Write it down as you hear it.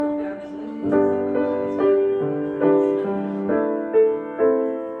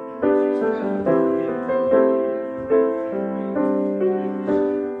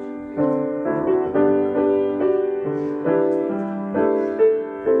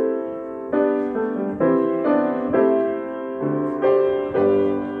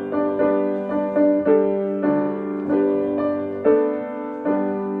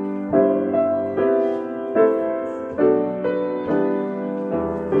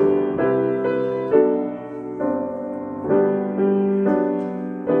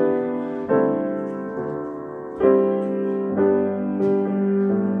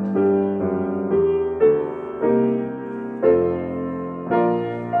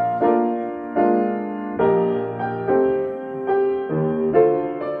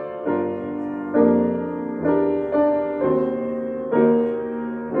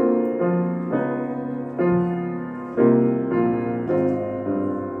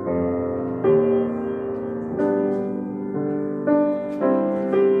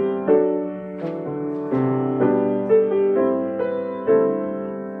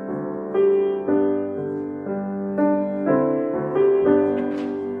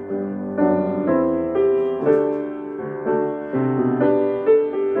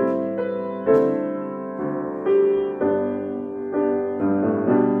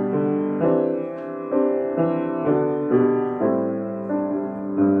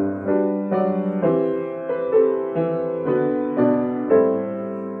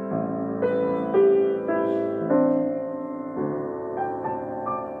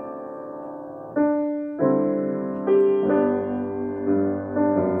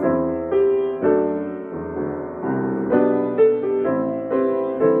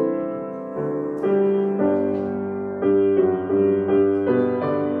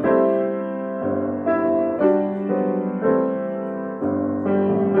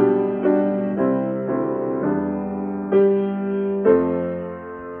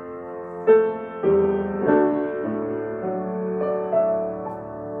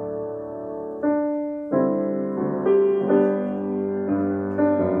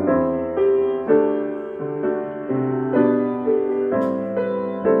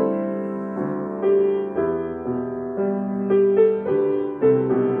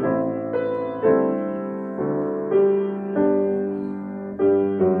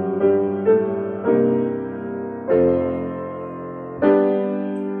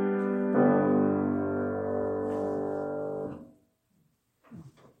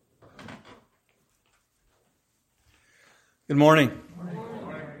morning.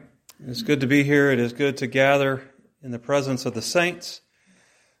 It's good to be here. It is good to gather in the presence of the saints.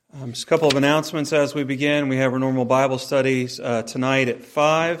 Just a couple of announcements as we begin. We have our normal Bible studies tonight at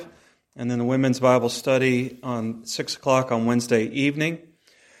 5, and then the women's Bible study on 6 o'clock on Wednesday evening.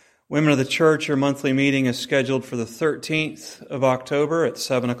 Women of the Church, your monthly meeting is scheduled for the 13th of October at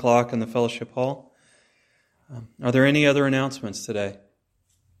 7 o'clock in the Fellowship Hall. Are there any other announcements today?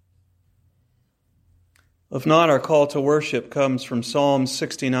 If not, our call to worship comes from Psalm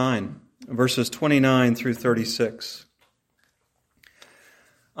 69, verses 29 through 36.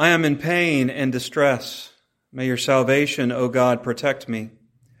 I am in pain and distress. May your salvation, O God, protect me.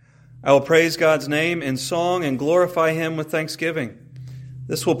 I will praise God's name in song and glorify Him with thanksgiving.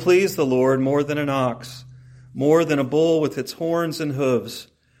 This will please the Lord more than an ox, more than a bull with its horns and hooves.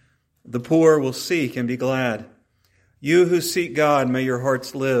 The poor will seek and be glad. You who seek God, may your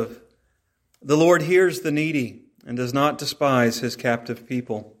hearts live. The Lord hears the needy and does not despise His captive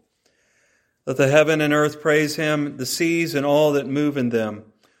people. Let the heaven and earth praise Him, the seas and all that move in them.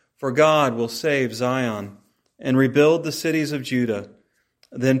 For God will save Zion and rebuild the cities of Judah.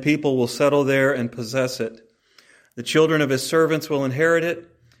 Then people will settle there and possess it. The children of His servants will inherit it,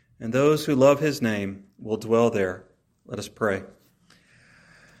 and those who love His name will dwell there. Let us pray.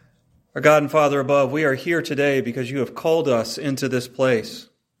 Our God and Father above, we are here today because You have called us into this place.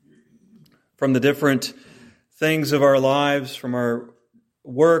 From the different things of our lives, from our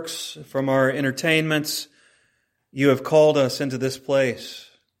works, from our entertainments, You have called us into this place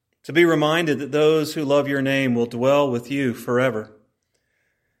to be reminded that those who love Your name will dwell with You forever.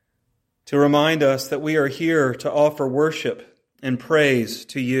 To remind us that we are here to offer worship and praise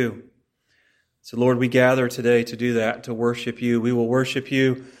to You. So Lord, we gather today to do that, to worship You. We will worship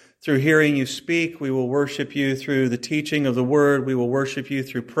You through hearing You speak. We will worship You through the teaching of the Word. We will worship You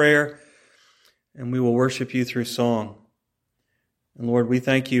through prayer. And we will worship You through song. And Lord, we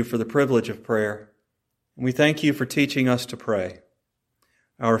thank You for the privilege of prayer. And we thank You for teaching us to pray.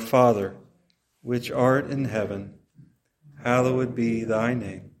 Our Father, which art in heaven, hallowed be Thy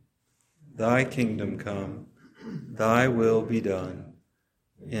name. Thy kingdom come, Thy will be done,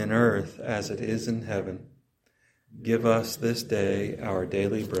 in earth as it is in heaven. Give us this day our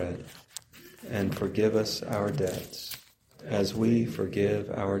daily bread, and forgive us our debts, as we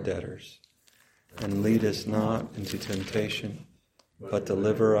forgive our debtors. And lead us not into temptation, but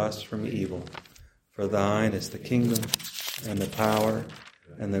deliver us from evil. For Thine is the kingdom, and the power,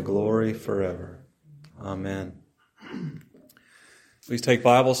 and the glory forever. Amen. Please take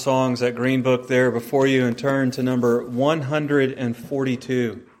Bible songs, that green book there before you, and turn to number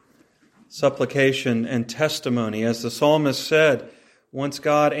 142, Supplication and Testimony. As the psalmist said, once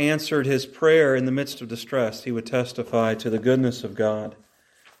God answered his prayer in the midst of distress, he would testify to the goodness of God.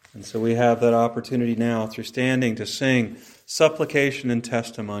 And so we have that opportunity now through standing to sing supplication and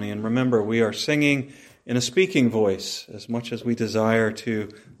testimony. And remember, we are singing in a speaking voice. As much as we desire to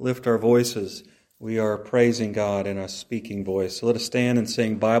lift our voices, we are praising God in a speaking voice. So let us stand and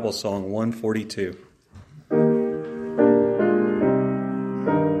sing Bible Song 142.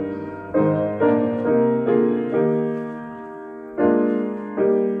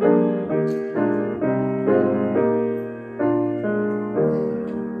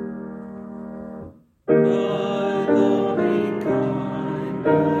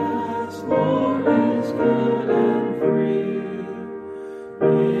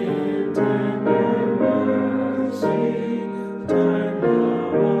 Time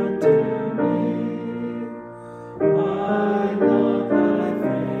now unto me.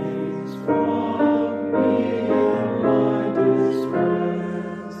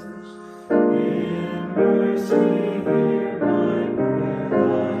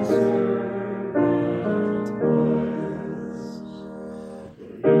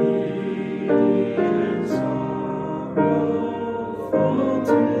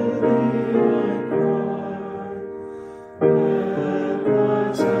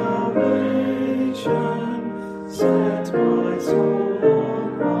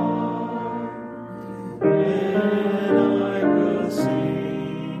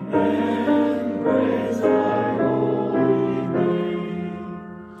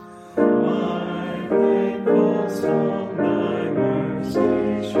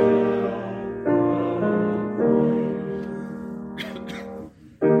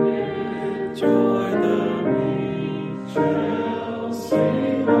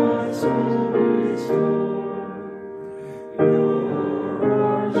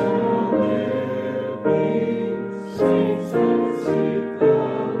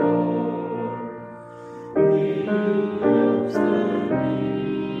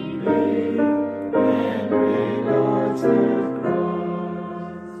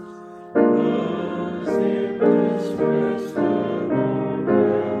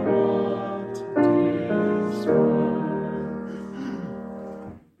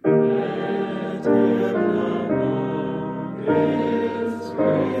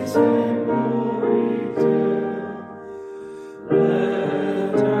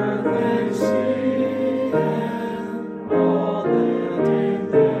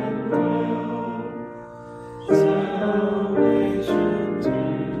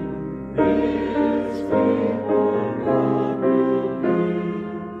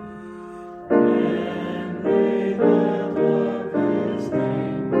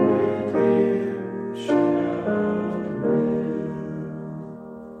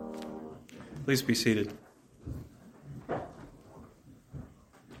 Please be seated.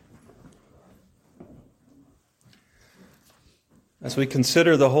 As we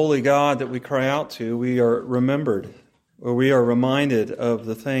consider the holy God that we cry out to, we are remembered, or we are reminded of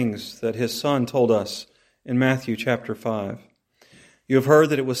the things that his Son told us in Matthew chapter 5. You have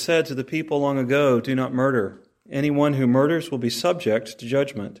heard that it was said to the people long ago, "Do not murder. Anyone who murders will be subject to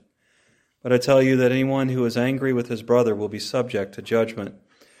judgment. But I tell you that anyone who is angry with his brother will be subject to judgment.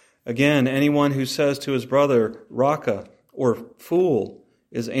 Again, anyone who says to his brother, 'Raka,' or 'fool,'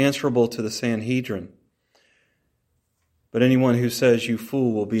 is answerable to the Sanhedrin. But anyone who says, 'You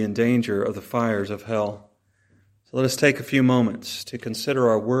fool,' will be in danger of the fires of hell." So let us take a few moments to consider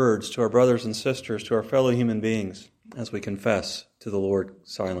our words to our brothers and sisters, to our fellow human beings, as we confess to the Lord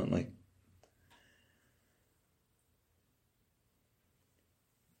silently.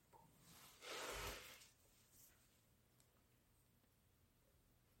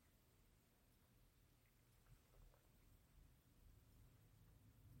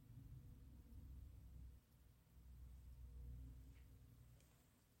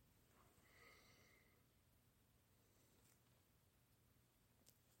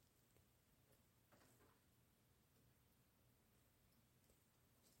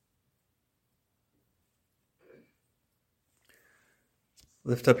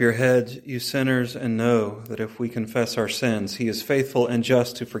 Lift up your heads, you sinners, and know that if we confess our sins, he is faithful and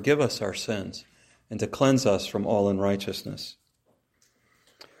just to forgive us our sins and to cleanse us from all unrighteousness.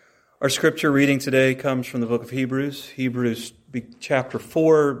 Our scripture reading today comes from the book of Hebrews chapter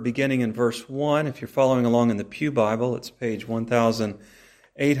 4, beginning in verse 1. If you're following along in the Pew Bible, it's page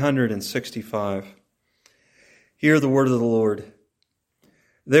 1865. Hear the word of the Lord.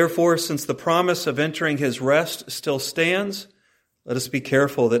 Therefore, since the promise of entering his rest still stands, let us be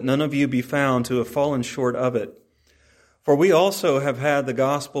careful that none of you be found to have fallen short of it. For we also have had the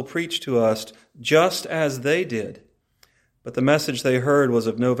gospel preached to us just as they did. But the message they heard was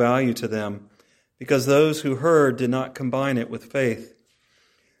of no value to them, because those who heard did not combine it with faith.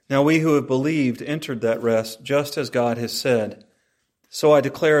 Now we who have believed entered that rest, just as God has said, "So I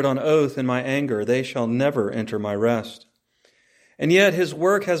declare it on oath in my anger, they shall never enter my rest." And yet his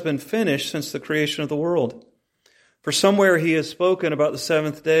work has been finished since the creation of the world. For somewhere he has spoken about the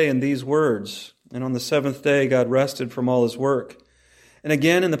seventh day in these words, "And on the seventh day God rested from all his work." And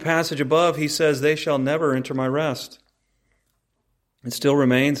again in the passage above he says, "They shall never enter my rest." It still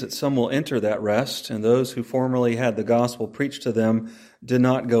remains that some will enter that rest, and those who formerly had the gospel preached to them did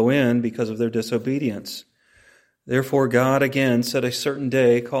not go in because of their disobedience. Therefore God again set a certain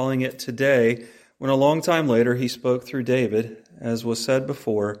day, calling it today, when a long time later he spoke through David, as was said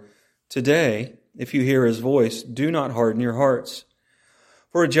before, "Today, if you hear his voice, do not harden your hearts."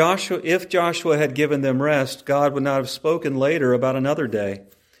 For if Joshua had given them rest, God would not have spoken later about another day.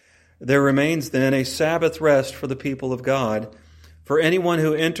 There remains then a Sabbath rest for the people of God. For anyone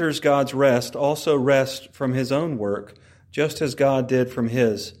who enters God's rest also rests from his own work, just as God did from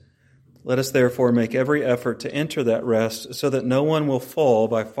his. Let us therefore make every effort to enter that rest, so that no one will fall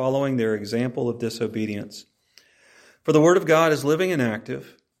by following their example of disobedience. For the word of God is living and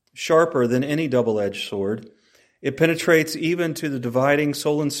active, sharper than any double-edged sword. It penetrates even to the dividing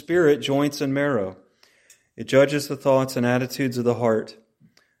soul and spirit, joints and marrow. It judges the thoughts and attitudes of the heart.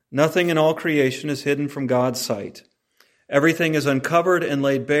 Nothing in all creation is hidden from God's sight. Everything is uncovered and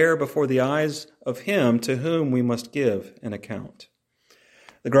laid bare before the eyes of him to whom we must give an account.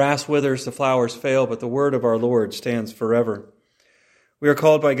 The grass withers, the flowers fail, but the word of our Lord stands forever. We are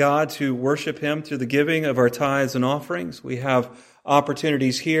called by God to worship him through the giving of our tithes and offerings. We have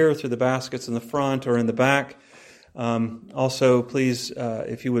opportunities here through the baskets in the front or in the back. Also, please,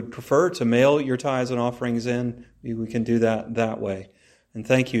 if you would prefer to mail your tithes and offerings in, we can do that way. And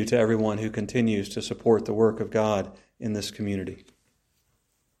thank you to everyone who continues to support the work of God in this community.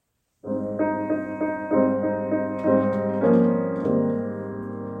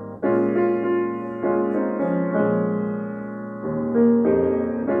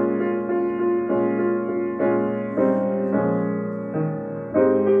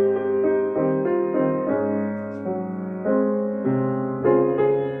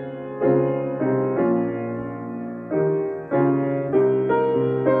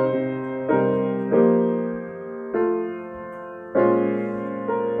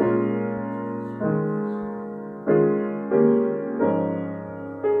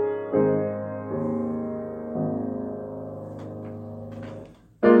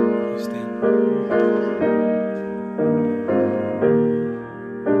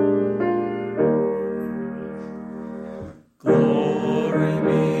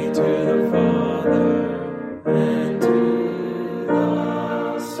 And to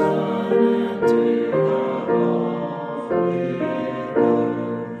the Son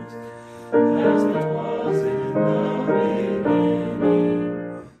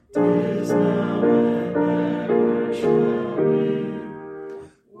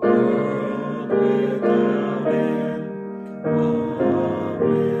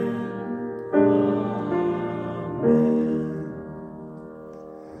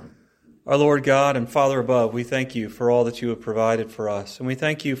Our Lord God and Father above, we thank you for all that you have provided for us, and we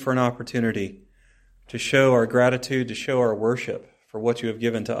thank you for an opportunity to show our gratitude, to show our worship for what you have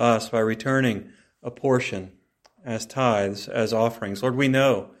given to us by returning a portion as tithes, as offerings. Lord, we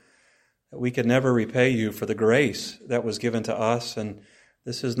know that we could never repay you for the grace that was given to us, and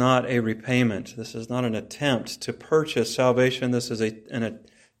this is not a repayment. This is not an attempt to purchase salvation. This is an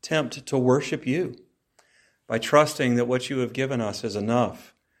attempt to worship you by trusting that what you have given us is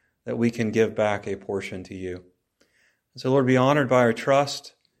enough, that we can give back a portion to you. And so, Lord, be honored by our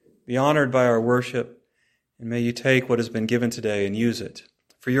trust, be honored by our worship, and may you take what has been given today and use it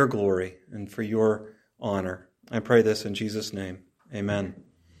for your glory and for your honor. I pray this in Jesus' name. Amen.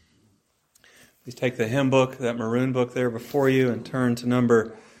 Please take the hymn book, that maroon book there before you, and turn to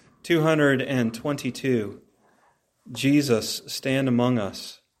number 222. Jesus, stand among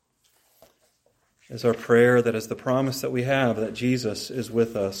us. Is our prayer, that is the promise that we have, that Jesus is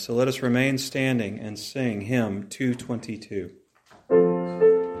with us. So let us remain standing and sing hymn 222.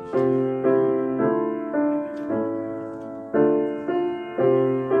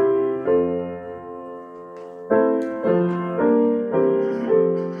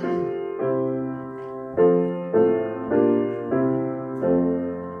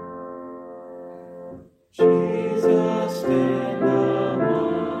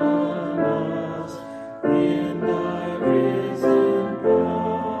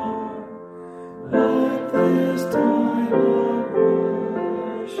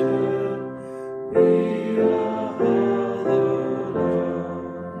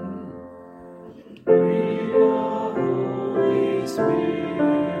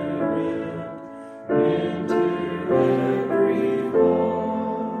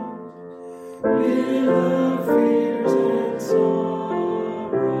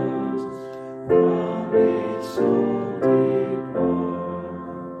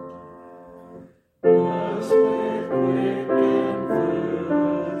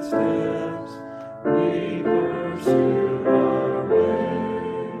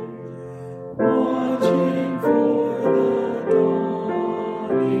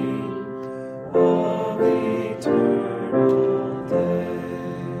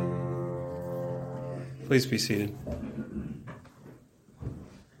 Please be seated.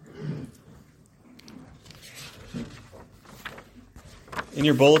 In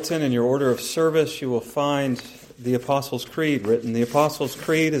your bulletin, in your order of service, you will find the Apostles' Creed written. The Apostles'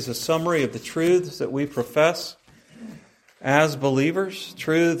 Creed is a summary of the truths that we profess as believers,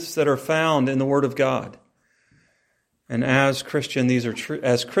 truths that are found in the Word of God. And as Christians, these are truths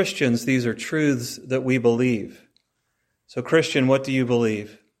that we believe. So, Christian, what do you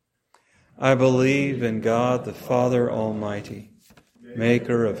believe? I believe in God the Father Almighty,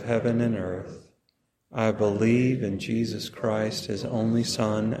 maker of heaven and earth. I believe in Jesus Christ, his only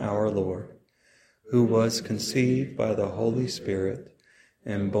Son, our Lord, who was conceived by the Holy Spirit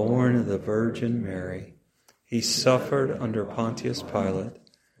and born of the Virgin Mary. He suffered under Pontius Pilate,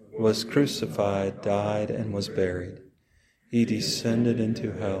 was crucified, died, and was buried. He descended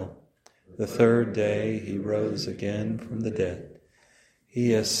into hell. The third day he rose again from the dead.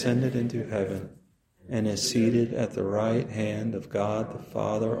 He ascended into heaven and is seated at the right hand of God the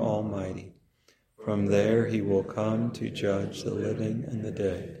Father Almighty. From there he will come to judge the living and the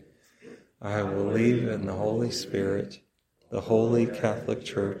dead. I believe in the Holy Spirit, the Holy Catholic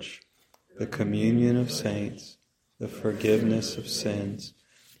Church, the communion of saints, the forgiveness of sins,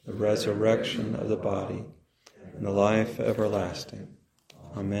 the resurrection of the body, and the life everlasting.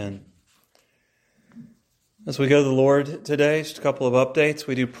 Amen. As we go to the Lord today, just a couple of updates.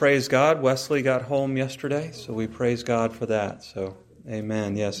 We do praise God. Wesley got home yesterday, so we praise God for that. So,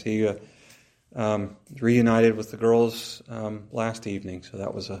 amen. Yes, he reunited with the girls last evening, so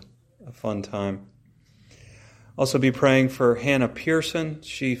that was a fun time. Also be praying for Hannah Pearson.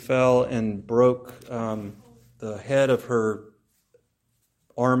 She fell and broke the head of her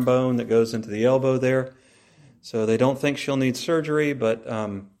arm bone that goes into the elbow there. So they don't think she'll need surgery, but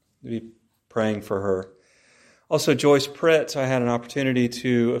be praying for her. Also, Joyce Pritt, I had an opportunity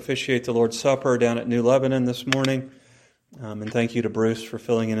to officiate the Lord's Supper down at New Lebanon this morning. And thank you to Bruce for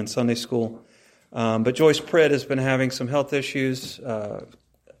filling in Sunday school. But Joyce Pritt has been having some health issues.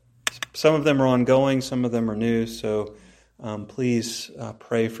 Some of them are ongoing, some of them are new. So please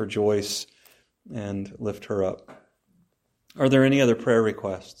pray for Joyce and lift her up. Are there any other prayer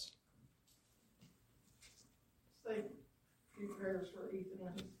requests? Say a few prayers for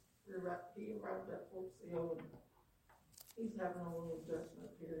Ethan. He arrived at Fort Sill, and he's having a little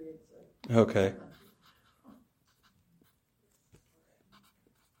adjustment period. So. Okay.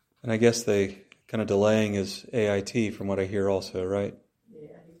 And I guess they kind of delaying his AIT from what I hear also, right? Yeah,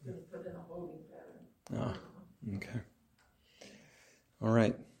 he's going to put in a Oh, okay. All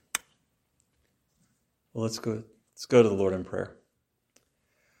right. Well, let's go to the Lord in prayer.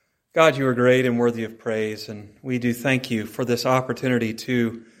 God, you are great and worthy of praise, and we do thank you for this opportunity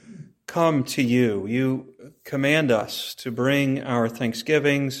to come to you. You command us to bring our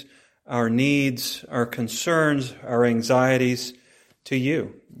thanksgivings, our needs, our concerns, our anxieties to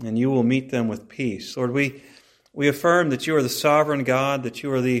you, and you will meet them with peace. Lord, we affirm that you are the sovereign God, that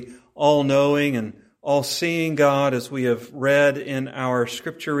you are the all-knowing and all-seeing God, as we have read in our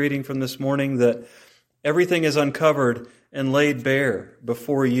scripture reading from this morning, that everything is uncovered and laid bare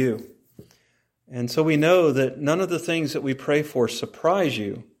before you. And so we know that none of the things that we pray for surprise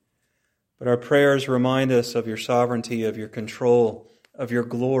you, but our prayers remind us of your sovereignty, of your control, of your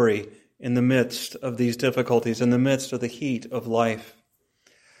glory in the midst of these difficulties, in the midst of the heat of life.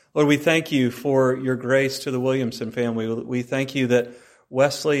 Lord, we thank you for your grace to the Williamson family. We thank you that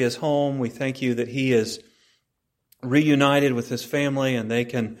Wesley is home. We thank you that he is reunited with his family and they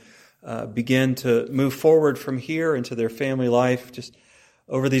can begin to move forward from here into their family life. Just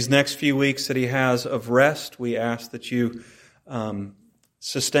over these next few weeks that he has of rest, we ask that you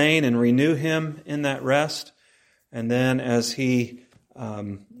sustain and renew him in that rest. And then as he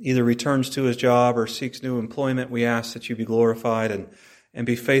either returns to his job or seeks new employment, we ask that you be glorified and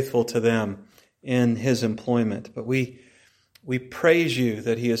be faithful to them in his employment. But we praise you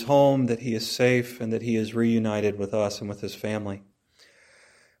that he is home, that he is safe, and that he is reunited with us and with his family.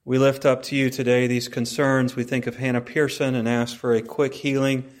 We lift up to you today these concerns. We think of Hannah Pearson and ask for a quick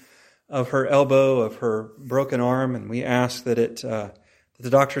healing of her elbow, of her broken arm, and we ask that the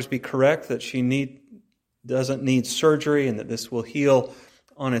doctors be correct, that she doesn't need surgery, and that this will heal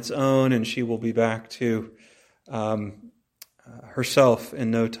on its own, and she will be back to herself in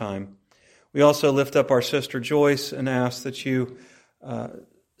no time. We also lift up our sister Joyce and ask that you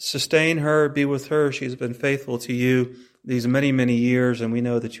sustain her, be with her. She's been faithful to you these many, many years, and we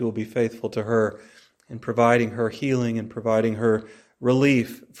know that you will be faithful to her in providing her healing and providing her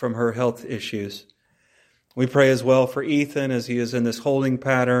relief from her health issues. We pray as well for Ethan as he is in this holding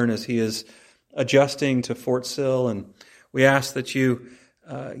pattern, as he is adjusting to Fort Sill, and we ask that you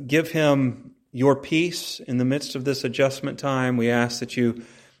give him your peace in the midst of this adjustment time. We ask that you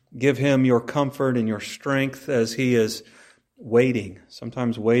give him your comfort and your strength as he is waiting.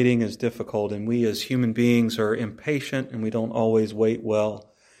 Sometimes waiting is difficult, and we as human beings are impatient and we don't always wait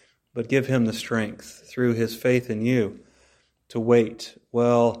well. But give him the strength through his faith in you to wait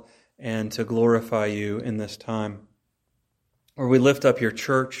well and to glorify you in this time. Or we lift up your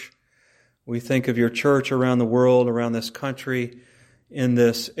church. We think of your church around the world, around this country, in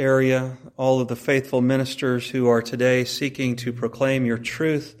this area, all of the faithful ministers who are today seeking to proclaim your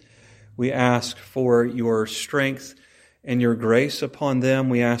truth. We ask for your strength and your grace upon them.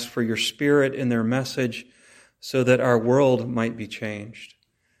 We ask for your Spirit in their message so that our world might be changed.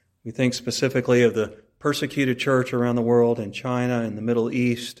 We think specifically of the persecuted church around the world, in China, in the Middle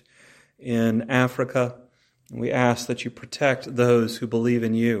East, in Africa. We ask that you protect those who believe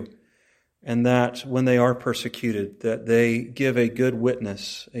in you, and that when they are persecuted, that they give a good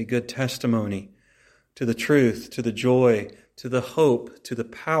witness, a good testimony to the truth, to the joy, to the hope, to the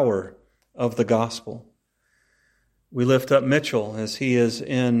power of the gospel. We lift up Mitchell as he is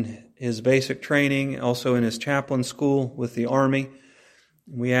in his basic training, also in his chaplain school with the Army.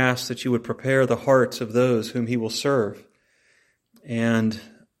 We ask that you would prepare the hearts of those whom he will serve and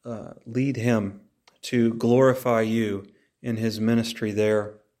lead him to glorify you in his ministry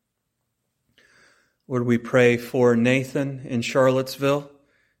there. Lord, we pray for Nathan in Charlottesville.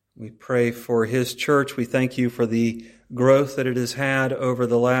 We pray for his church. We thank you for the growth that it has had over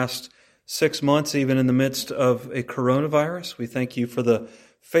the last 6 months, even in the midst of a coronavirus. We thank you for the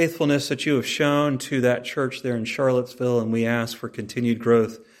faithfulness that you have shown to that church there in Charlottesville, and we ask for continued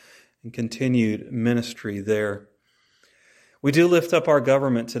growth and continued ministry there. We do lift up our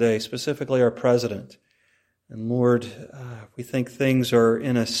government today, specifically our president. And Lord, we think things are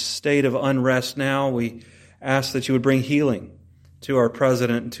in a state of unrest now. We ask that you would bring healing to our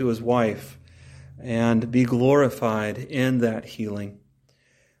president and to his wife and be glorified in that healing.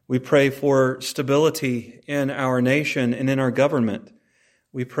 We pray for stability in our nation and in our government.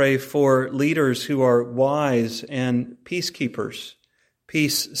 We pray for leaders who are wise and peacekeepers,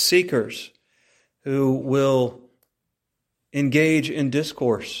 peace seekers, who will engage in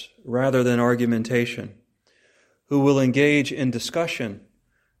discourse rather than argumentation, who will engage in discussion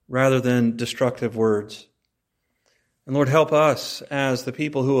rather than destructive words. And Lord, help us as the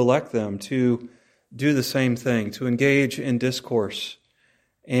people who elect them to do the same thing, to engage in discourse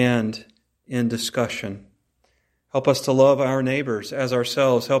and in discussion. Help us to love our neighbors as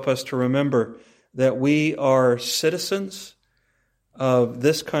ourselves. Help us to remember that we are citizens of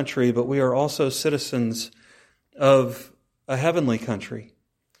this country, but we are also citizens of a heavenly country.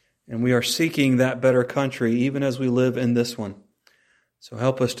 And we are seeking that better country even as we live in this one. So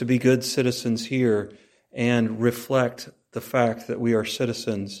help us to be good citizens here and reflect the fact that we are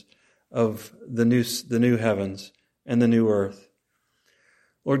citizens of the new heavens and the new earth.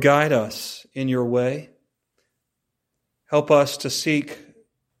 Lord, guide us in your way. Help us to seek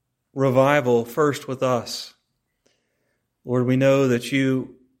revival first with us. Lord, we know that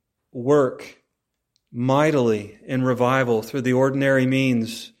you work mightily in revival through the ordinary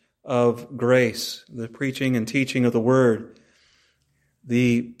means of grace, the preaching and teaching of the word,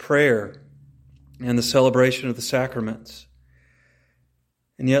 the prayer, and the celebration of the sacraments.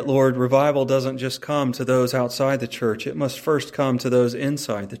 And yet, Lord, revival doesn't just come to those outside the church. It must first come to those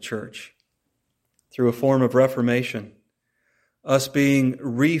inside the church through a form of reformation, us being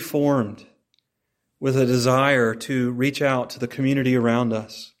reformed with a desire to reach out to the community around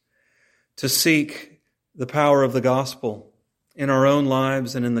us, to seek the power of the gospel in our own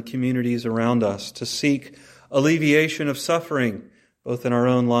lives and in the communities around us, to seek alleviation of suffering, both in our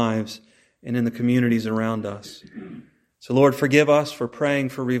own lives and in the communities around us. So, Lord, forgive us for praying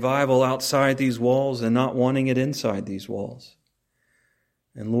for revival outside these walls and not wanting it inside these walls.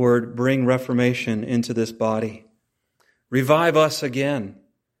 And, Lord, bring reformation into this body. Revive us again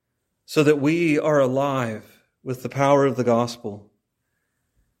so that we are alive with the power of the gospel,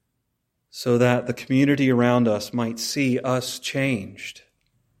 so that the community around us might see us changed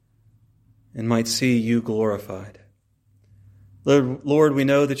and might see you glorified. Lord, we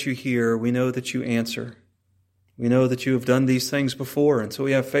know that you hear. We know that you answer. We know that you have done these things before, and so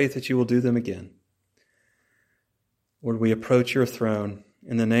we have faith that you will do them again. Lord, we approach your throne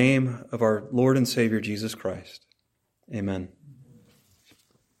in the name of our Lord and Savior, Jesus Christ. Amen.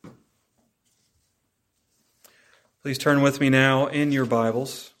 Please turn with me now in your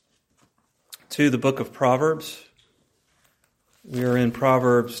Bibles to the book of Proverbs. We are in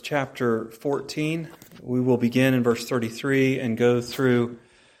Proverbs chapter 14. We will begin in verse 33 and go through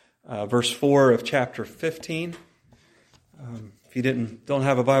verse 4 of chapter 15. If you don't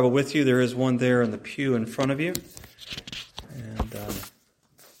have a Bible with you, there is one there in the pew in front of you. And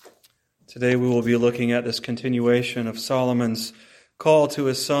today we will be looking at this continuation of Solomon's call to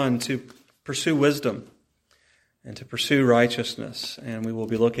his son to pursue wisdom and to pursue righteousness. And we will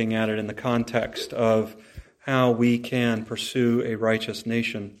be looking at it in the context of how we can pursue a righteous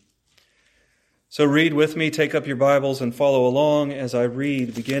nation. So read with me, take up your Bibles, and follow along as I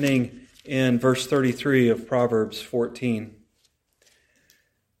read, beginning in verse 33 of Proverbs 14.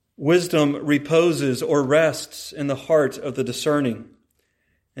 Wisdom reposes or rests in the heart of the discerning,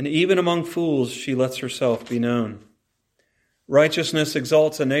 and even among fools she lets herself be known. Righteousness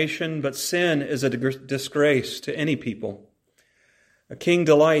exalts a nation, but sin is a disgrace to any people. A king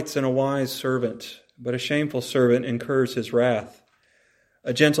delights in a wise servant, but a shameful servant incurs his wrath.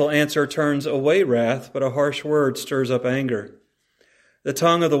 A gentle answer turns away wrath, but a harsh word stirs up anger. The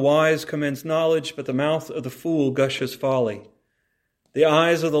tongue of the wise commends knowledge, but the mouth of the fool gushes folly. The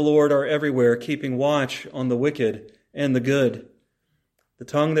eyes of the Lord are everywhere, keeping watch on the wicked and the good. The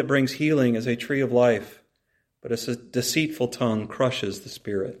tongue that brings healing is a tree of life, but a deceitful tongue crushes the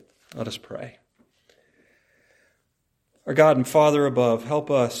spirit. Let us pray. Our God and Father above,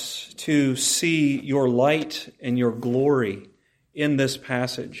 help us to see your light and your glory in this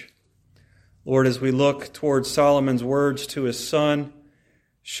passage. Lord, as we look towards Solomon's words to his son,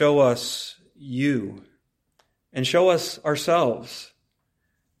 show us you and show us ourselves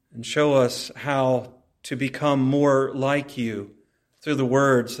and show us how to become more like you through the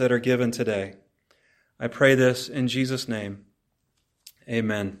words that are given today. I pray this in Jesus' name.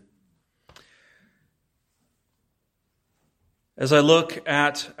 Amen. As I look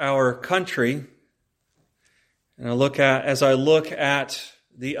at our country, and as I look at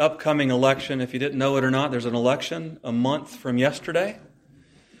the upcoming election, if you didn't know it or not, there's an election a month from yesterday.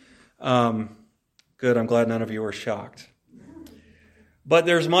 Good, I'm glad none of you were shocked. But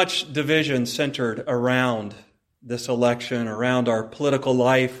there's much division centered around this election, around our political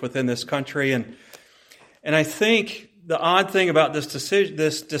life within this country. And I think the odd thing about this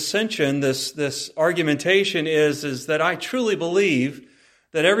dissension, this argumentation is that I truly believe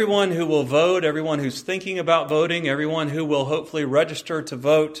that everyone who will vote, everyone who's thinking about voting, everyone who will hopefully register to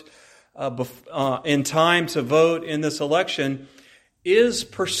vote in time to vote in this election is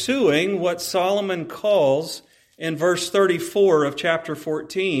pursuing what Solomon calls in verse 34 of chapter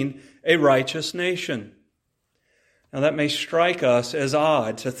 14, a righteous nation. Now that may strike us as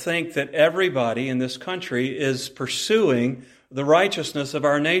odd to think that everybody in this country is pursuing the righteousness of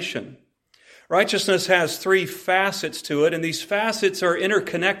our nation. Righteousness has three facets to it, and these facets are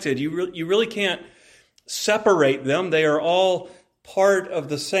interconnected. You really can't separate them. They are all part of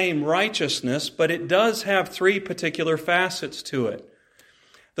the same righteousness, but it does have three particular facets to it.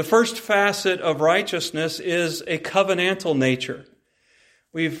 The first facet of righteousness is a covenantal nature.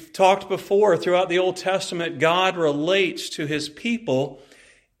 We've talked before throughout the Old Testament, God relates to His people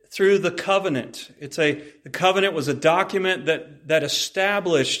through the covenant. The covenant was a document that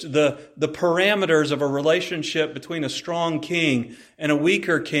established the parameters of a relationship between a strong king and a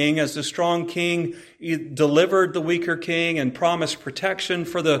weaker king, as the strong king delivered the weaker king and promised protection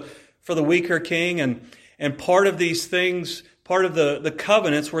for the weaker king. And part of these things, part of the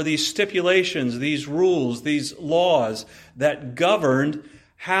covenants were these stipulations, these rules, these laws that governed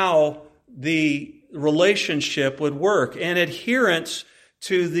how the relationship would work. And adherence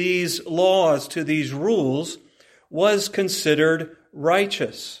to these laws, to these rules, was considered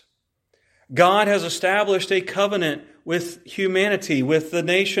righteous. God has established a covenant with humanity, with the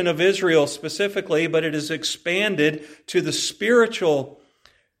nation of Israel specifically, but it is expanded to the spiritual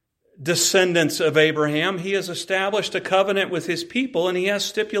descendants of Abraham. He has established a covenant with His people, and He has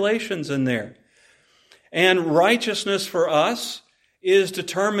stipulations in there. And righteousness for us is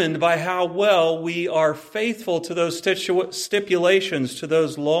determined by how well we are faithful to those stipulations, to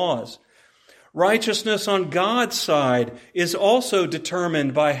those laws. Righteousness on God's side is also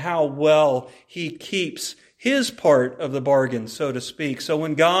determined by how well He keeps His part of the bargain, so to speak. So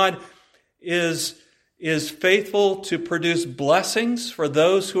when God is faithful to produce blessings for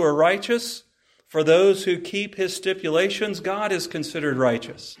those who are righteous, for those who keep His stipulations, God is considered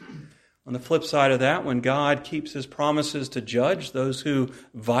righteous. On the flip side of that, when God keeps His promises to judge those who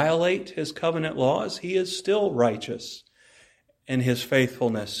violate His covenant laws, He is still righteous in His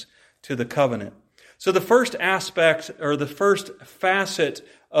faithfulness to the covenant. So the first aspect, or the first facet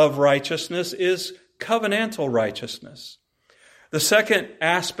of righteousness, is covenantal righteousness. The second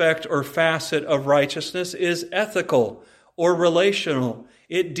aspect or facet of righteousness is ethical or relational.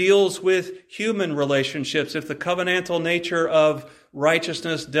 It deals with human relationships. If the covenantal nature of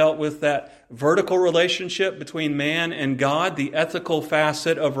righteousness dealt with that vertical relationship between man and God, the ethical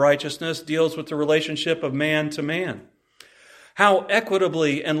facet of righteousness deals with the relationship of man to man. How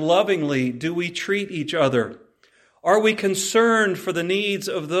equitably and lovingly do we treat each other? Are we concerned for the needs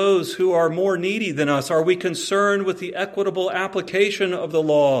of those who are more needy than us? Are we concerned with the equitable application of the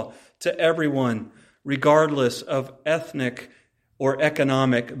law to everyone, regardless of ethnic or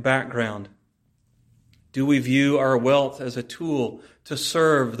economic background? Do we view our wealth as a tool to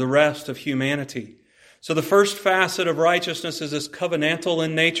serve the rest of humanity? So the first facet of righteousness is covenantal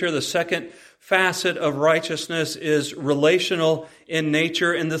in nature. The second facet of righteousness is relational in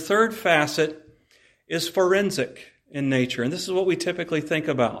nature. And the third facet is forensic in nature. And this is what we typically think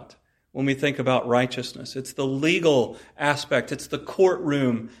about when we think about righteousness. It's the legal aspect. It's the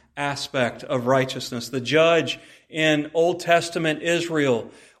courtroom aspect of righteousness. The judge in Old Testament Israel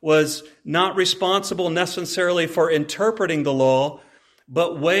was not responsible necessarily for interpreting the law,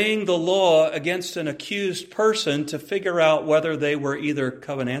 but weighing the law against an accused person to figure out whether they were either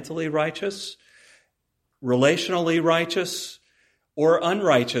covenantally righteous, relationally righteous, or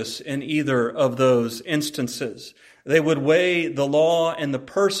unrighteous in either of those instances. They would weigh the law and the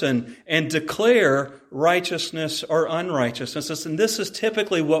person and declare righteousness or unrighteousness. And this is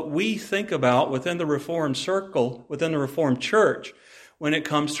typically what we think about within the Reformed circle, within the Reformed church, when it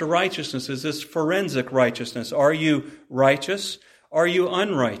comes to righteousness, is this forensic righteousness. Are you righteous? Are you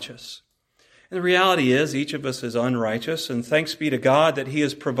unrighteous? And the reality is, each of us is unrighteous, and thanks be to God that He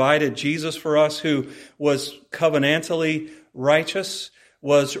has provided Jesus for us, who was covenantally righteous,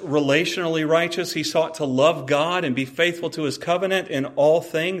 was relationally righteous. He sought to love God and be faithful to His covenant in all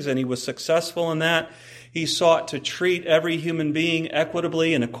things, and He was successful in that. He sought to treat every human being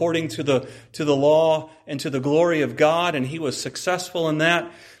equitably and according to the law and to the glory of God, and He was successful in that.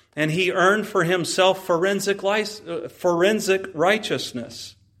 And He earned for Himself forensic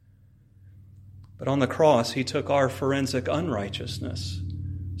righteousness. But on the cross, He took our forensic unrighteousness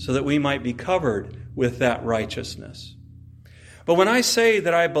so that we might be covered with that righteousness. But when I say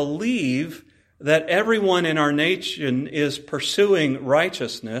that I believe that everyone in our nation is pursuing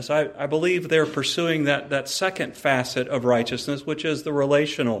righteousness, I believe they're pursuing that second facet of righteousness, which is the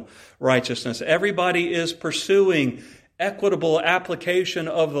relational righteousness. Everybody is pursuing equitable application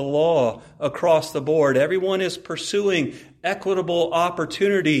of the law across the board. Everyone is pursuing equitable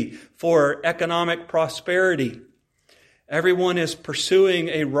opportunity for economic prosperity. Everyone is pursuing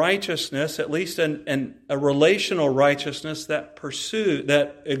a righteousness, at least a relational righteousness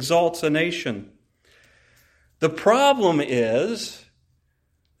that exalts a nation. The problem is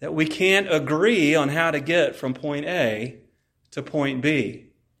that we can't agree on how to get from point A to point B.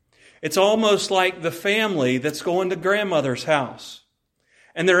 It's almost like the family that's going to grandmother's house.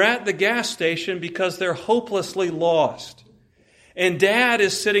 And they're at the gas station because they're hopelessly lost. And Dad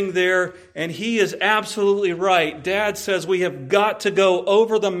is sitting there, and he is absolutely right. Dad says we have got to go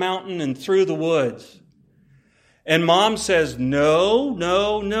over the mountain and through the woods. And Mom says, no,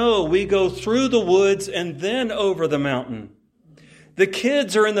 no, no. We go through the woods and then over the mountain. The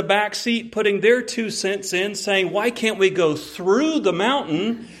kids are in the back seat putting their 2 cents in, saying, why can't we go through the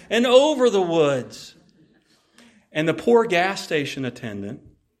mountain and over the woods? And the poor gas station attendant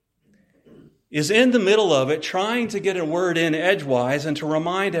is in the middle of it trying to get a word in edgewise and to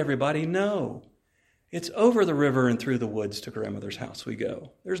remind everybody, no, it's over the river and through the woods to grandmother's house we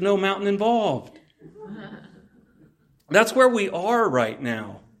go. There's no mountain involved. That's where we are right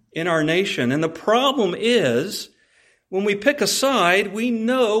now in our nation. And the problem is, when we pick a side, we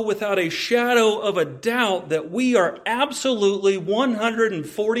know without a shadow of a doubt that we are absolutely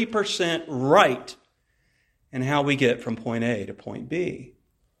 140% right in how we get from point A to point B.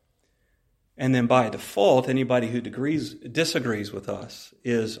 And then by default, anybody who disagrees with us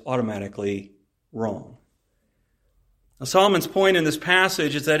is automatically wrong. Now, Solomon's point in this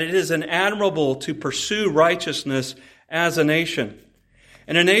passage is that it is admirable to pursue righteousness as a nation.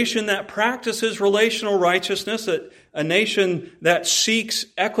 And a nation that practices relational righteousness, a nation that seeks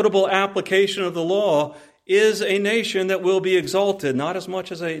equitable application of the law, is a nation that will be exalted, not as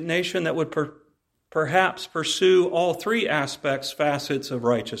much as a nation that would perhaps pursue all 3 facets of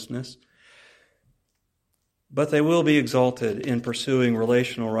righteousness, but they will be exalted in pursuing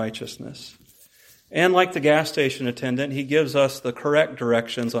relational righteousness. And like the gas station attendant, he gives us the correct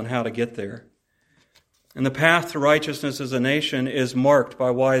directions on how to get there. And the path to righteousness as a nation is marked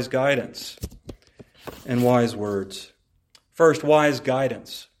by wise guidance and wise words. First, wise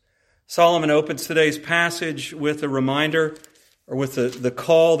guidance. Solomon opens today's passage with a reminder, or with the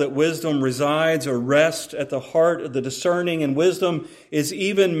call that wisdom resides or rests at the heart of the discerning, and wisdom is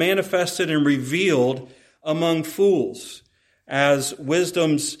even manifested and revealed among fools. As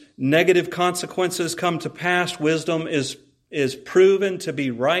wisdom's negative consequences come to pass, wisdom is proven to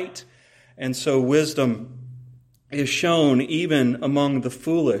be right. And so wisdom is shown even among the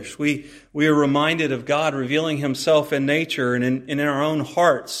foolish. We are reminded of God revealing himself in nature and in our own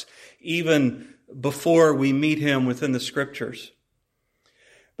hearts, even before we meet him within the Scriptures.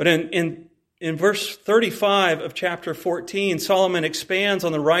 But in verse 35 of chapter 14, Solomon expands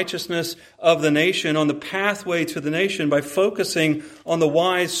on the righteousness of the nation, on the pathway to the nation, by focusing on the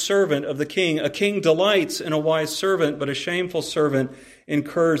wise servant of the king. A king delights in a wise servant, but a shameful servant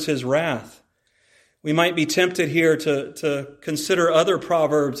incurs his wrath. We might be tempted here to consider other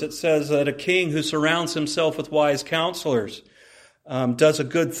proverbs that says that a king who surrounds himself with wise counselors does a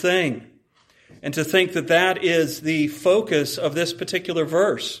good thing, and to think that that is the focus of this particular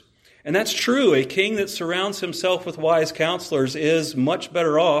verse. And that's true. A king that surrounds himself with wise counselors is much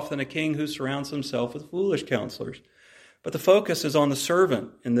better off than a king who surrounds himself with foolish counselors. But the focus is on the servant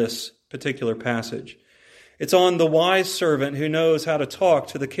in this particular passage. It's on the wise servant who knows how to talk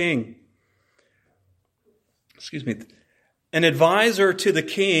to the king. An advisor to the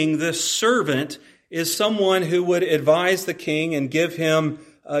king, this servant, is someone who would advise the king and give him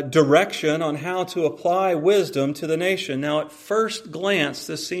direction on how to apply wisdom to the nation. Now, at first glance,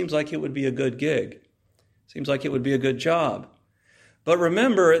 this seems like it would be a good gig. Seems like it would be a good job. But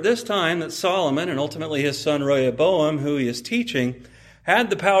remember, at this time that Solomon, and ultimately his son Rehoboam, who he is teaching, had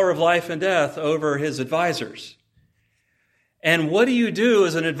the power of life and death over his advisors. And what do you do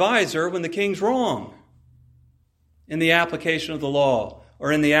as an advisor when the king's wrong in the application of the law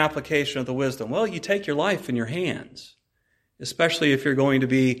or in the application of the wisdom? Well, you take your life in your hands, especially if you're going to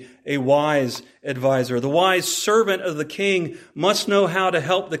be a wise advisor. The wise servant of the king must know how to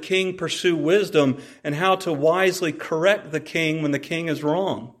help the king pursue wisdom and how to wisely correct the king when the king is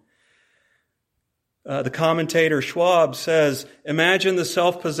wrong. The commentator Schwab says, imagine the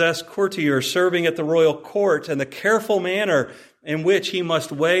self-possessed courtier serving at the royal court and the careful manner in which he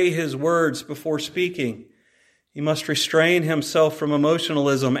must weigh his words before speaking. He must restrain himself from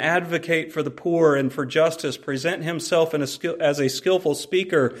emotionalism, advocate for the poor and for justice, present himself as a skillful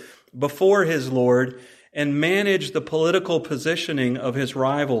speaker before his Lord, and manage the political positioning of his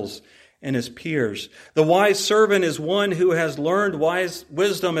rivals and his peers. The wise servant is one who has learned wise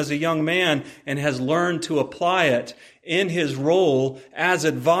wisdom as a young man and has learned to apply it in his role as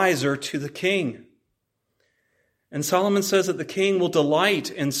advisor to the king. And Solomon says that the king will delight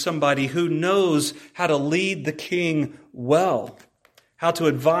in somebody who knows how to lead the king well, how to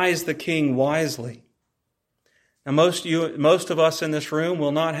advise the king wisely. Now, most of us in this room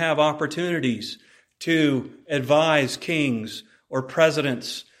will not have opportunities to advise kings or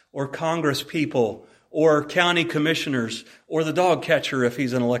presidents or Congress people or county commissioners or the dog catcher if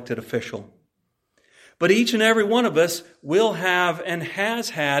he's an elected official. But each and every one of us will have and has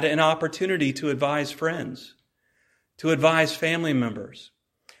had an opportunity to advise friends, to advise family members,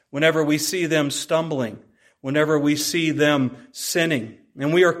 whenever we see them stumbling, whenever we see them sinning.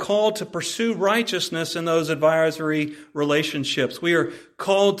 And we are called to pursue righteousness in those advisory relationships. We are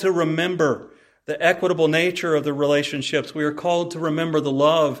called to remember the equitable nature of the relationships. We are called to remember the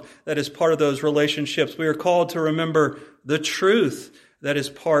love that is part of those relationships. We are called to remember the truth that is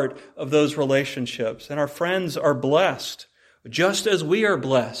part of those relationships. And our friends are blessed, just as we are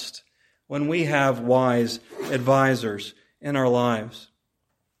blessed when we have wise advisors in our lives.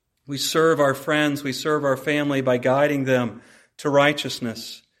 We serve our friends, we serve our family by guiding them to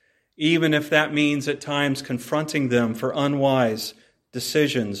righteousness, even if that means at times confronting them for unwise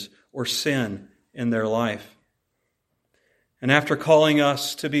decisions or sin in their life. And after calling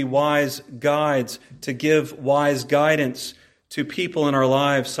us to be wise guides, to give wise guidance to people in our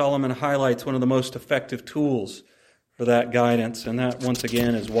lives, Solomon highlights one of the most effective tools for that guidance, and that, once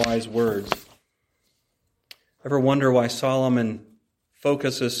again, is wise words. Ever wonder why Solomon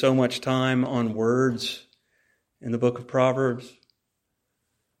focuses so much time on words in the book of Proverbs?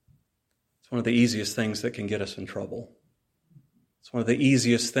 It's one of the easiest things that can get us in trouble. It's one of the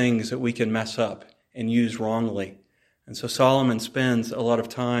easiest things that we can mess up and use wrongly. And so Solomon spends a lot of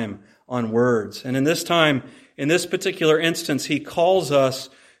time on words. And in this particular instance, he calls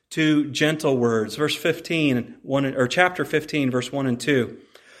us to gentle words. Verse 15, chapter 15, verse 1 and 2.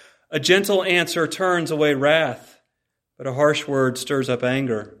 A gentle answer turns away wrath, but a harsh word stirs up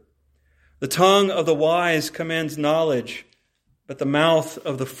anger. The tongue of the wise commends knowledge, but the mouth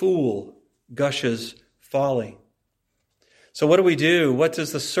of the fool gushes folly. So what do we do? What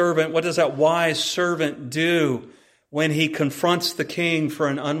does that wise servant do when he confronts the king for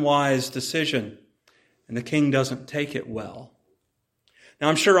an unwise decision and the king doesn't take it well? Now,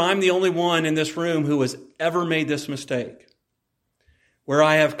 I'm sure I'm the only one in this room who has ever made this mistake, where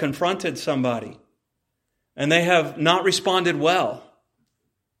I have confronted somebody and they have not responded well.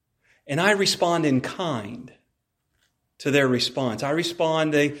 And I respond in kind to their response.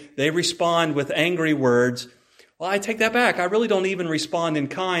 They respond with angry words. Well, I take that back. I really don't even respond in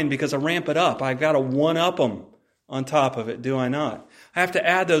kind because I ramp it up. I've got to one-up them on top of it, do I not? I have to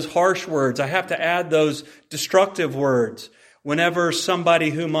add those harsh words. I have to add those destructive words whenever somebody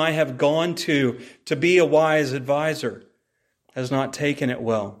whom I have gone to be a wise advisor has not taken it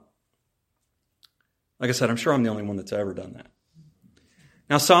well. Like I said, I'm sure I'm the only one that's ever done that.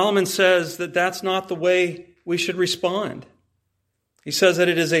 Now, Solomon says that that's not the way we should respond. He says that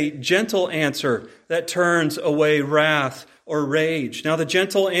it is a gentle answer that turns away wrath or rage. Now, the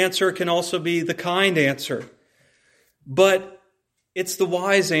gentle answer can also be the kind answer. But it's the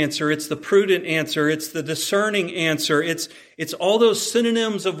wise answer, it's the prudent answer, it's the discerning answer. It's all those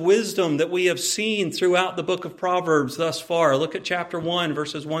synonyms of wisdom that we have seen throughout the book of Proverbs thus far. Look at chapter 1,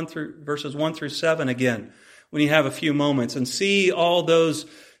 verses 1 through 7 again, when you have a few moments, and see all those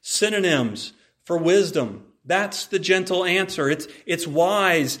synonyms for wisdom. That's the gentle answer. It's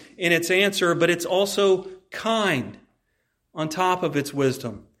wise in its answer, but it's also kind on top of its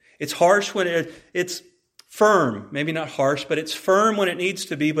wisdom. It's harsh when it's firm, maybe not harsh, but it's firm when it needs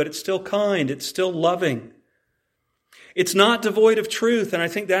to be, but it's still kind, it's still loving. It's not devoid of truth, and I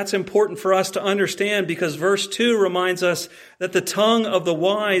think that's important for us to understand because verse 2 reminds us that the tongue of the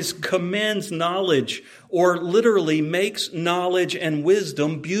wise commends knowledge, or literally makes knowledge and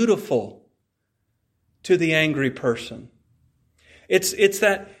wisdom beautiful to the angry person. It's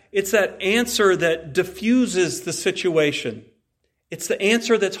that answer that diffuses the situation. It's the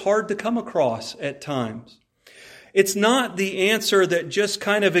answer that's hard to come across at times. It's not the answer that just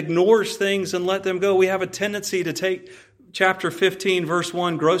kind of ignores things and let them go. We have a tendency to take chapter 15, verse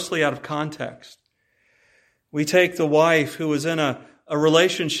 1 grossly out of context. We take the wife who is in a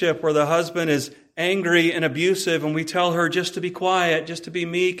relationship where the husband is angry and abusive, and we tell her just to be quiet, just to be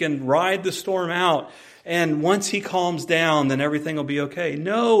meek and ride the storm out. And once he calms down, then everything will be okay.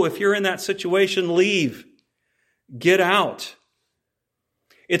 No, if you're in that situation, leave. Get out.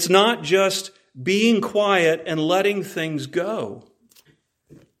 It's not just being quiet and letting things go.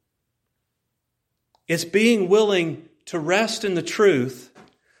 It's being willing to rest in the truth,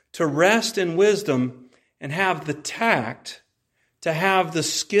 to rest in wisdom, and have the tact, to have the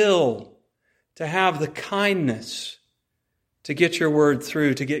skill, to have the kindness to get your word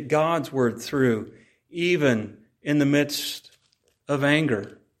through, to get God's word through, even in the midst of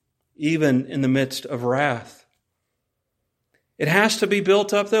anger, even in the midst of wrath. It has to be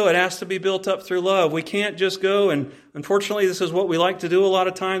built up, though. It has to be built up through love. We can't just go, and unfortunately this is what we like to do a lot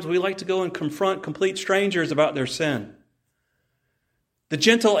of times. We like to go and confront complete strangers about their sin. The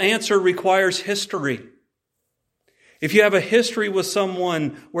gentle answer requires history. If you have a history with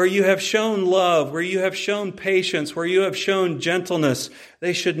someone where you have shown love, where you have shown patience, where you have shown gentleness,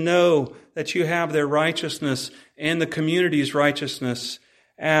 they should know that you have their righteousness and the community's righteousness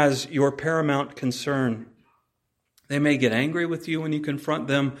as your paramount concern. They may get angry with you when you confront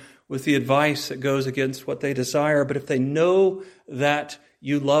them with the advice that goes against what they desire, but if they know that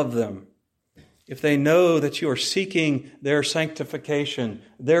you love them, if they know that you are seeking their sanctification,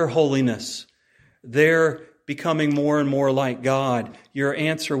 their holiness, their becoming more and more like God, your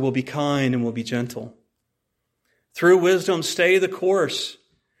answer will be kind and will be gentle. Through wisdom, stay the course.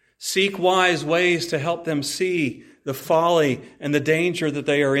 Seek wise ways to help them see the folly and the danger that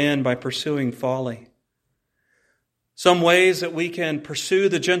they are in by pursuing folly. Some ways that we can pursue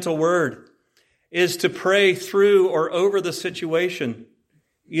the gentle word is to pray through or over the situation,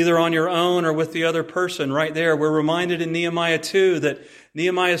 either on your own or with the other person. Right there, we're reminded in Nehemiah 2 that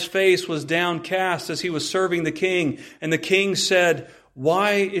Nehemiah's face was downcast as he was serving the king. And the king said,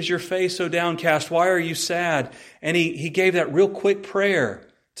 "Why is your face so downcast? Why are you sad?" And he gave that real quick prayer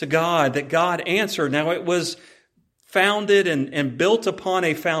to God that God answered. Now it was founded and built upon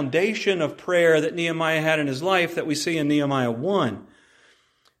a foundation of prayer that Nehemiah had in his life that we see in Nehemiah 1.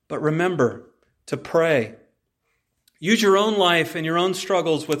 But remember to pray. Use your own life and your own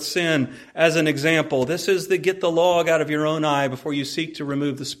struggles with sin as an example. This is the get the log out of your own eye before you seek to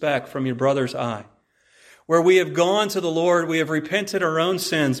remove the speck from your brother's eye. Where we have gone to the Lord, we have repented our own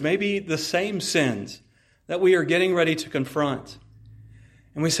sins, maybe the same sins that we are getting ready to confront.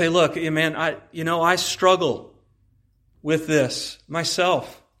 And we say, look, man, I struggle with this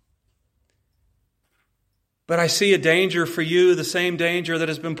myself. But I see a danger for you, the same danger that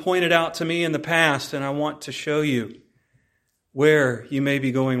has been pointed out to me in the past, and I want to show you where you may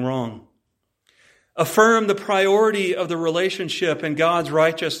be going wrong. Affirm the priority of the relationship and God's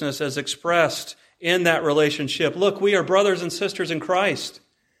righteousness as expressed in that relationship. Look, we are brothers and sisters in Christ.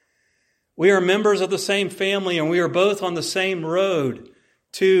 We are members of the same family, and we are both on the same road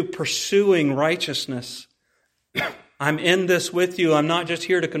to pursuing righteousness. I'm in this with you. I'm not just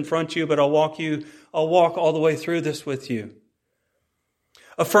here to confront you, but I'll walk all the way through this with you.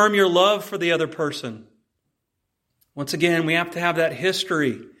 Affirm your love for the other person. Once again, we have to have that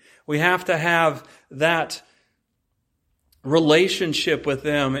history. We have to have that relationship with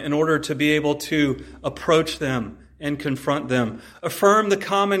them in order to be able to approach them and confront them. Affirm the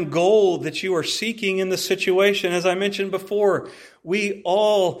common goal that you are seeking in the situation. As I mentioned before, we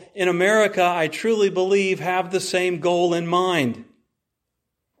all in America, I truly believe, have the same goal in mind.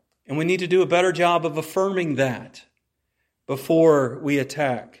 And we need to do a better job of affirming that before we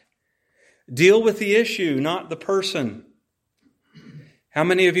attack. Deal with the issue, not the person. How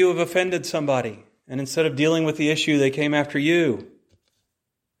many of you have offended somebody, and instead of dealing with the issue, they came after you?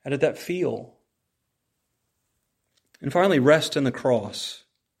 How did that feel? And finally, rest in the cross.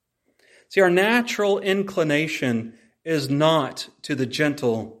 See, our natural inclination is not to the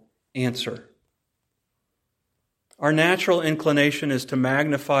gentle answer. Our natural inclination is to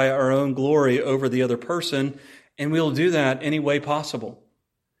magnify our own glory over the other person, and we'll do that any way possible.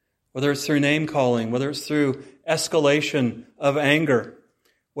 Whether it's through name-calling, whether it's through escalation of anger,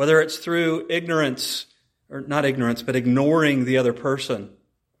 whether it's through ignorance, or not ignorance, but ignoring the other person.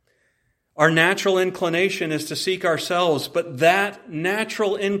 Our natural inclination is to seek ourselves, but that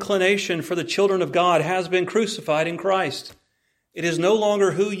natural inclination for the children of God has been crucified in Christ. It is no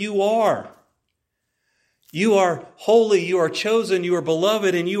longer who you are. You are holy, you are chosen, you are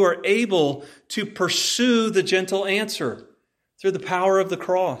beloved, and you are able to pursue the gentle answer through the power of the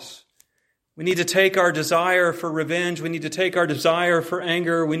cross. We need to take our desire for revenge. We need to take our desire for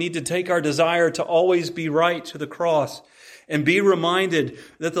anger. We need to take our desire to always be right to the cross and be reminded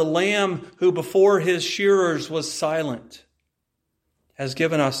that the Lamb who before his shearers was silent has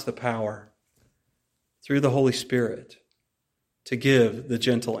given us the power through the Holy Spirit to give the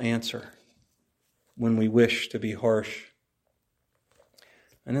gentle answer when we wish to be harsh.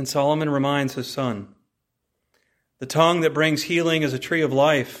 And then Solomon reminds his son, the tongue that brings healing is a tree of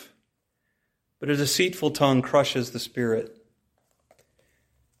life, but a deceitful tongue crushes the spirit.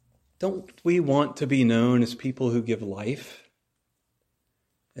 Don't we want to be known as people who give life?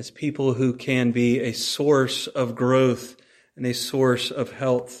 As people who can be a source of growth and a source of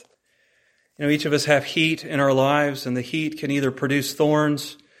health? You know, each of us have heat in our lives, and the heat can either produce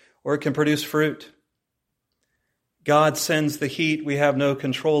thorns or it can produce fruit. God sends the heat. We have no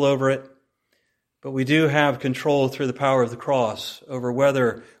control over it. but we do have control through the power of the cross over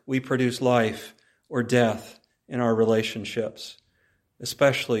whether we produce life or death in our relationships,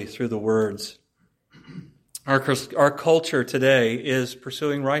 especially through the words. Our culture today is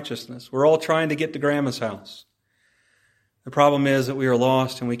pursuing righteousness. We're all trying to get to Grandma's house. The problem is that we are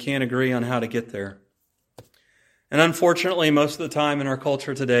lost and we can't agree on how to get there. And unfortunately, most of the time in our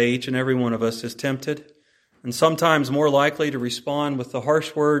culture today, each and every one of us is tempted and sometimes more likely to respond with the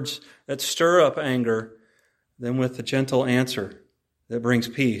harsh words that stir up anger than with the gentle answer that brings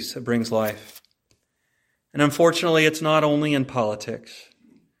peace, that brings life. And unfortunately, it's not only in politics.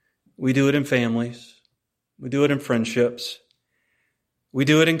 We do it in families. We do it in friendships. We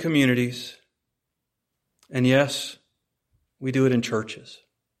do it in communities. And yes, we do it in churches.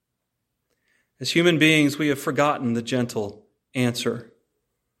 As human beings, we have forgotten the gentle answer,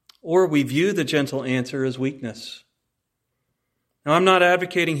 or we view the gentle answer as weakness. Now, I'm not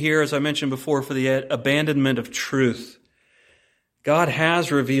advocating here, as I mentioned before, for the abandonment of truth. God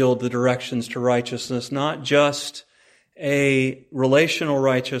has revealed the directions to righteousness, not just a relational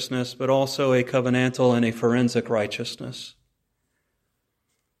righteousness, but also a covenantal and a forensic righteousness.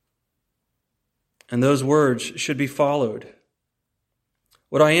 And those words should be followed.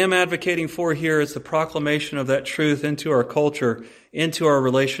 What I am advocating for here is the proclamation of that truth into our culture, into our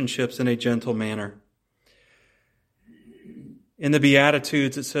relationships in a gentle manner. In the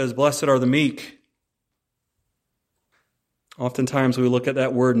Beatitudes, it says, "Blessed are the meek." Oftentimes we look at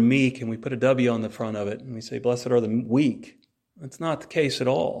that word meek and we put a W on the front of it and we say, "Blessed are the weak." That's not the case at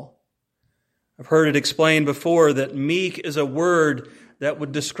all. I've heard it explained before that meek is a word that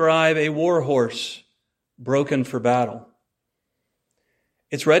would describe a war horse broken for battle.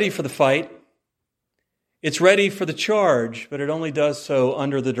 It's ready for the fight. It's ready for the charge, but it only does so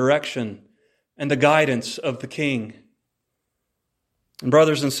under the direction and the guidance of the king. And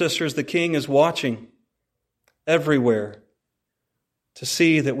brothers and sisters, the king is watching everywhere to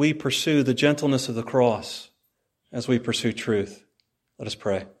see that we pursue the gentleness of the cross as we pursue truth. Let us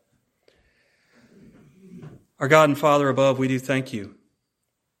pray. Our God and Father above, we do thank you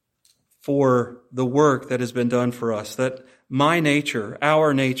for the work that has been done for us, that my nature,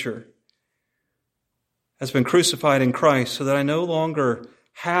 our nature, has been crucified in Christ so that I no longer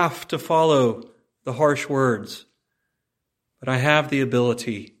have to follow the harsh words, but I have the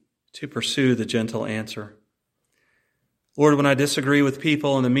ability to pursue the gentle answer. Lord, when I disagree with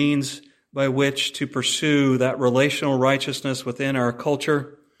people and the means by which to pursue that relational righteousness within our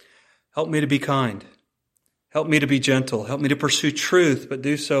culture, help me to be kind. Help me to be gentle. Help me to pursue truth, but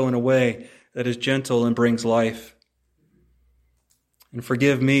do so in a way that is gentle and brings life. And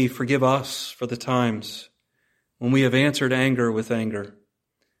forgive me, forgive us for the times when we have answered anger with anger,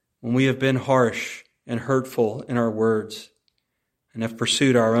 when we have been harsh and hurtful in our words, and have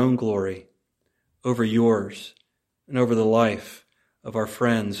pursued our own glory over yours and over the life of our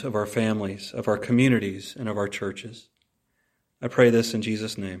friends, of our families, of our communities, and of our churches. I pray this in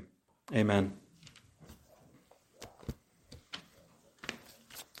Jesus' name. Amen.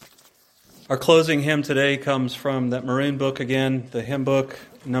 Our closing hymn today comes from that maroon book again, the hymn book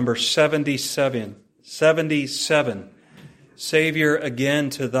number 77. 77. Savior, again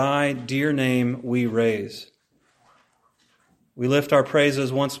to thy dear name we raise. We lift our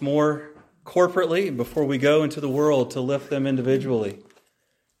praises once more corporately before we go into the world to lift them individually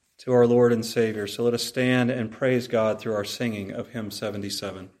to our Lord and Savior. So let us stand and praise God through our singing of hymn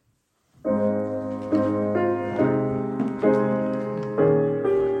 77.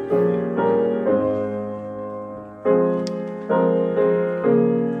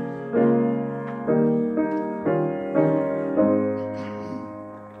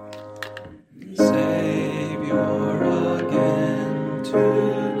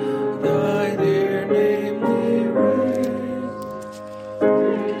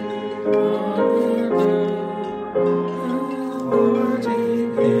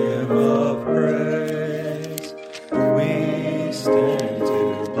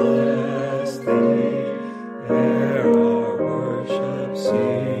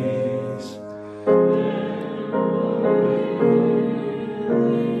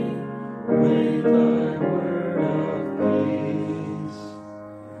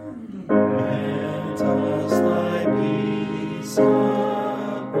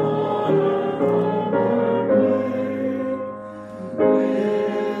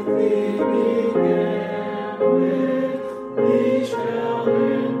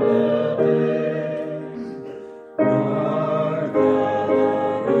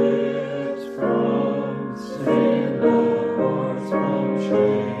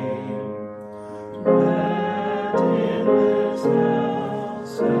 Let in this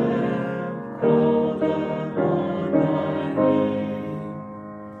house and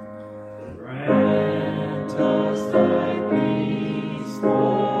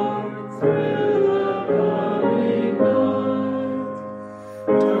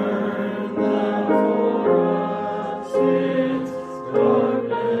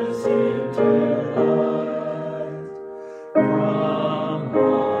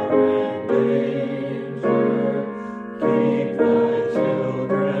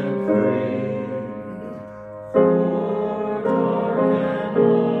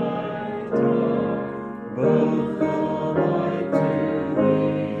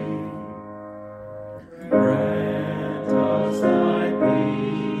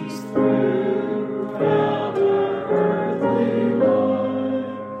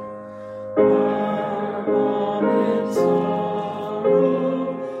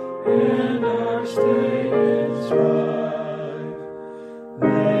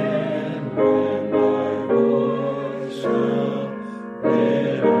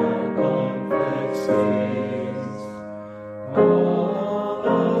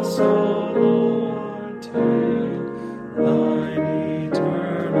soul, Lord, to thine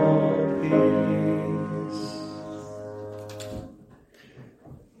eternal peace.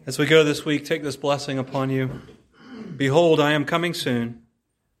 As we go this week, take this blessing upon you. Behold, I am coming soon.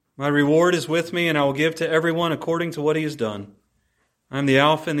 My reward is with me, and I will give to everyone according to what he has done. I am the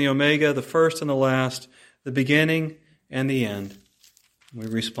Alpha and the Omega, the first and the last, the beginning and the end. We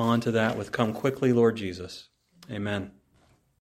respond to that with, "Come quickly, Lord Jesus." Amen.